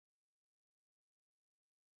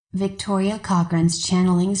Victoria Cochrane's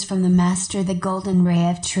Channellings from the Master, the Golden Ray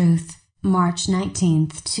of Truth, March 19,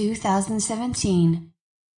 2017.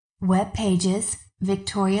 Web pages,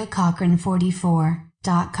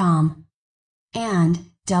 victoriacochrane44.com and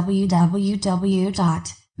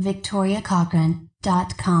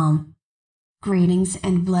www.victoriacochrane.com. Greetings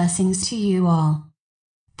and blessings to you all.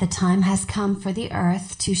 The time has come for the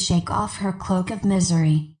earth to shake off her cloak of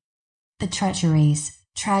misery. The treacheries,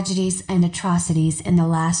 tragedies and atrocities in the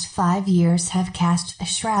last 5 years have cast a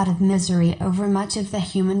shroud of misery over much of the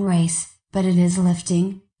human race, but it is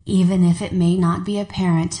lifting, even if it may not be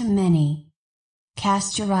apparent to many.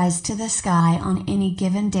 Cast your eyes to the sky on any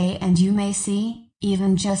given day and you may see,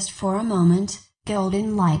 even just for a moment,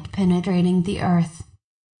 golden light penetrating the earth.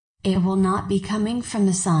 It will not be coming from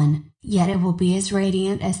the sun, yet it will be as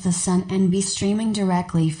radiant as the sun and be streaming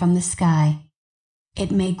directly from the sky.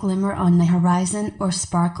 It may glimmer on the horizon or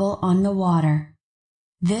sparkle on the water.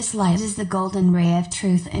 This light is the golden ray of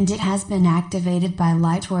truth, and it has been activated by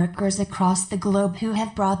light workers across the globe who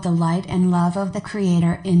have brought the light and love of the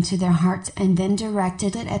Creator into their hearts and then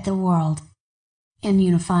directed it at the world. In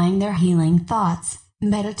unifying their healing thoughts,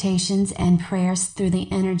 meditations and prayers through the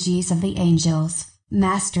energies of the angels,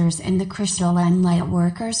 masters and the crystal and light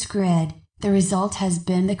workers grid, the result has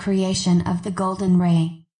been the creation of the golden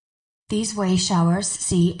ray. These way showers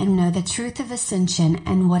see and know the truth of ascension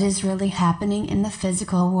and what is really happening in the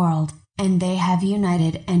physical world, and they have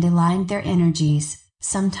united and aligned their energies,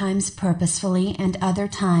 sometimes purposefully and other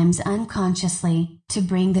times unconsciously, to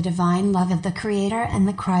bring the divine love of the Creator and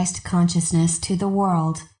the Christ consciousness to the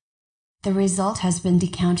world. The result has been to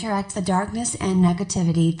counteract the darkness and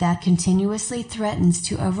negativity that continuously threatens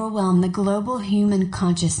to overwhelm the global human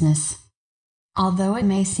consciousness. Although it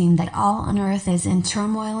may seem that all on earth is in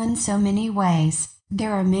turmoil in so many ways,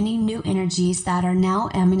 there are many new energies that are now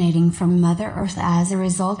emanating from Mother Earth as a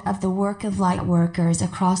result of the work of light workers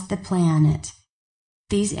across the planet.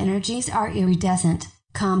 These energies are iridescent,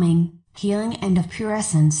 calming, healing and of pure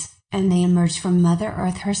essence, and they emerge from Mother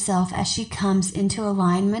Earth herself as she comes into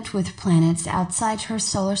alignment with planets outside her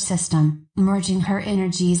solar system, merging her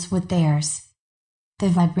energies with theirs. The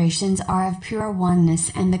vibrations are of pure oneness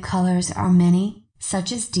and the colors are many,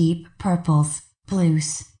 such as deep purples,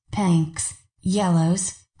 blues, pinks,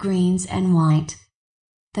 yellows, greens and white.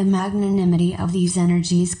 The magnanimity of these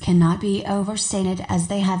energies cannot be overstated, as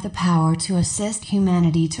they have the power to assist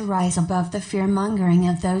humanity to rise above the fear-mongering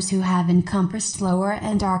of those who have encompassed lower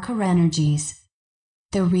and darker energies.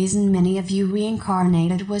 The reason many of you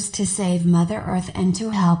reincarnated was to save Mother Earth and to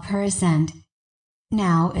help her ascend.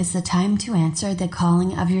 Now is the time to answer the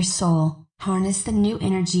calling of your soul, harness the new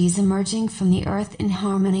energies emerging from the earth in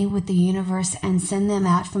harmony with the universe and send them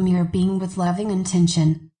out from your being with loving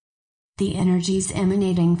intention. The energies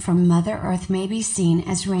emanating from Mother Earth may be seen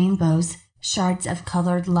as rainbows, shards of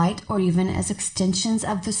colored light, or even as extensions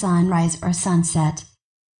of the sunrise or sunset.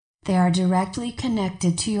 They are directly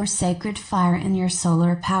connected to your sacred fire in your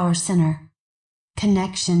solar power center.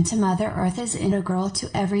 Connection to Mother Earth is integral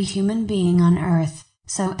to every human being on Earth,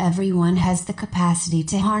 so everyone has the capacity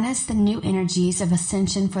to harness the new energies of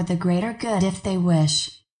ascension for the greater good if they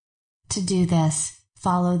wish. To do this,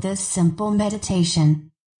 follow this simple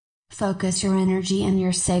meditation. Focus your energy in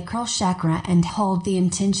your sacral chakra and hold the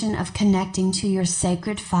intention of connecting to your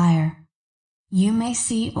sacred fire. You may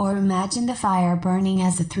see or imagine the fire burning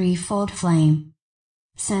as a threefold flame.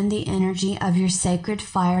 Send the energy of your sacred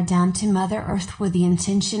fire down to Mother Earth with the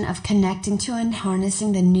intention of connecting to and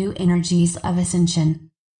harnessing the new energies of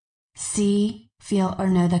ascension. See, feel or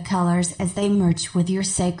know the colors as they merge with your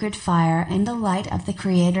sacred fire and the light of the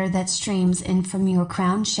Creator that streams in from your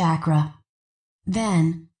crown chakra.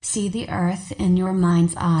 Then, see the earth in your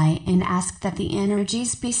mind's eye and ask that the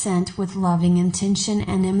energies be sent with loving intention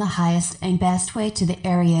and in the highest and best way to the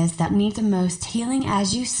areas that need the most healing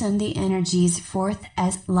as you send the energies forth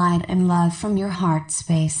as light and love from your heart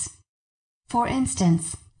space. For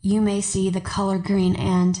instance, you may see the color green,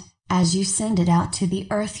 and, as you send it out to the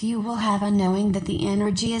earth, you will have a knowing that the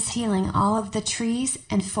energy is healing all of the trees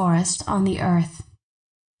and forest on the earth.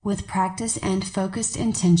 With practice and focused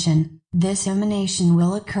intention, this emanation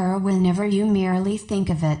will occur whenever you merely think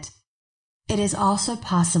of it. It is also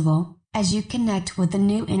possible, as you connect with the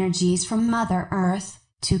new energies from Mother Earth,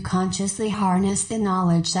 to consciously harness the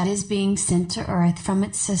knowledge that is being sent to Earth from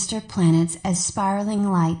its sister planets as spiraling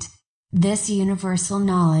light. This universal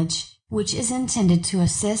knowledge, which is intended to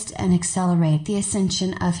assist and accelerate the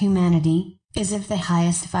ascension of humanity, is of the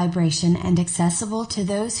highest vibration and accessible to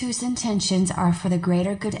those whose intentions are for the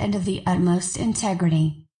greater good and of the utmost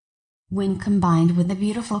integrity. When combined with the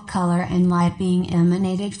beautiful color and light being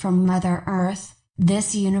emanated from Mother Earth,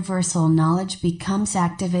 This universal knowledge becomes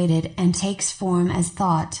activated and takes form as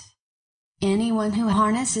thought. Anyone who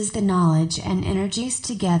harnesses the knowledge and energies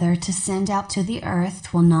together to send out to the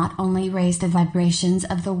earth will not only raise the vibrations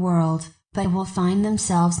of the world, but will find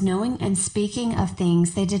themselves knowing and speaking of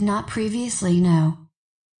things they did not previously know.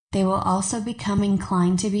 They will also become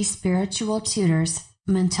inclined to be spiritual tutors,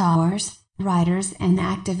 mentors, writers and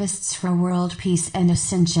activists for world peace and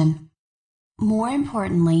ascension. More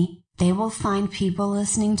importantly, they will find people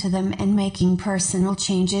listening to them and making personal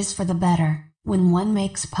changes for the better. When one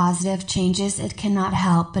makes positive changes, it cannot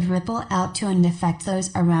help but ripple out to and affect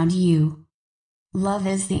those around you. Love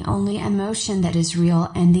is the only emotion that is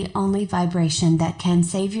real and the only vibration that can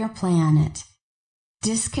save your planet.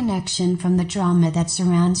 Disconnection from the drama that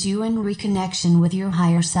surrounds you and reconnection with your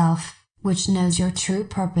higher self, which knows your true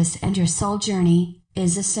purpose and your soul journey,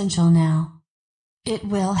 is essential now. It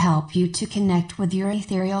will help you to connect with your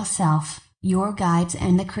ethereal self, your guides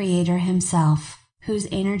and the Creator Himself, whose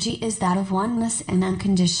energy is that of oneness and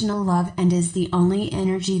unconditional love and is the only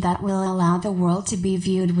energy that will allow the world to be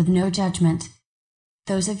viewed with no judgment.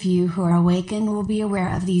 Those of you who are awakened will be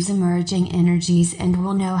aware of these emerging energies and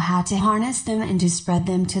will know how to harness them and to spread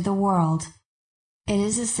them to the world. It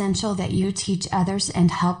is essential that you teach others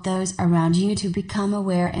and help those around you to become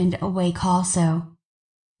aware and awake also.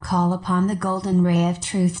 Call upon the golden ray of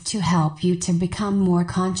truth to help you to become more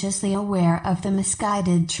consciously aware of the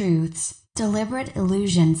misguided truths, deliberate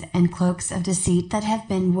illusions and cloaks of deceit that have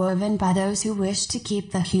been woven by those who wish to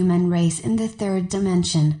keep the human race in the third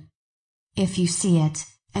dimension. If you see it,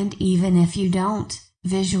 and even if you don't,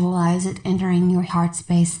 visualize it entering your heart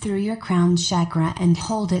space through your crown chakra and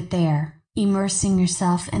hold it there, immersing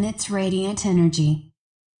yourself in its radiant energy.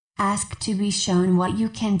 Ask to be shown what you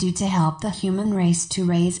can do to help the human race to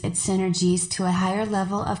raise its energies to a higher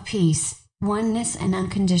level of peace, oneness and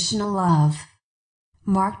unconditional love.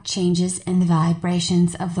 Marked changes in the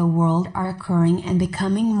vibrations of the world are occurring and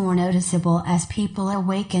becoming more noticeable as people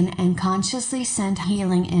awaken and consciously send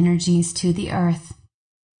healing energies to the earth.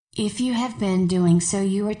 If you have been doing so,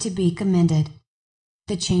 you are to be commended.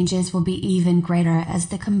 The changes will be even greater as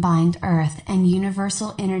the combined earth and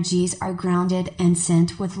universal energies are grounded and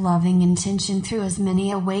sent with loving intention through as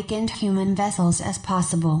many awakened human vessels as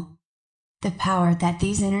possible. The power that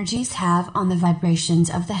these energies have on the vibrations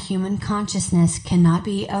of the human consciousness cannot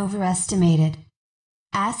be overestimated.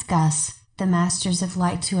 Ask us, the Masters of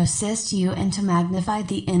Light, to assist you and to magnify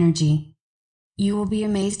the energy. You will be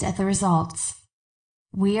amazed at the results.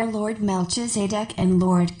 We are Lord Melchizedek and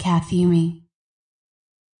Lord Kathumi.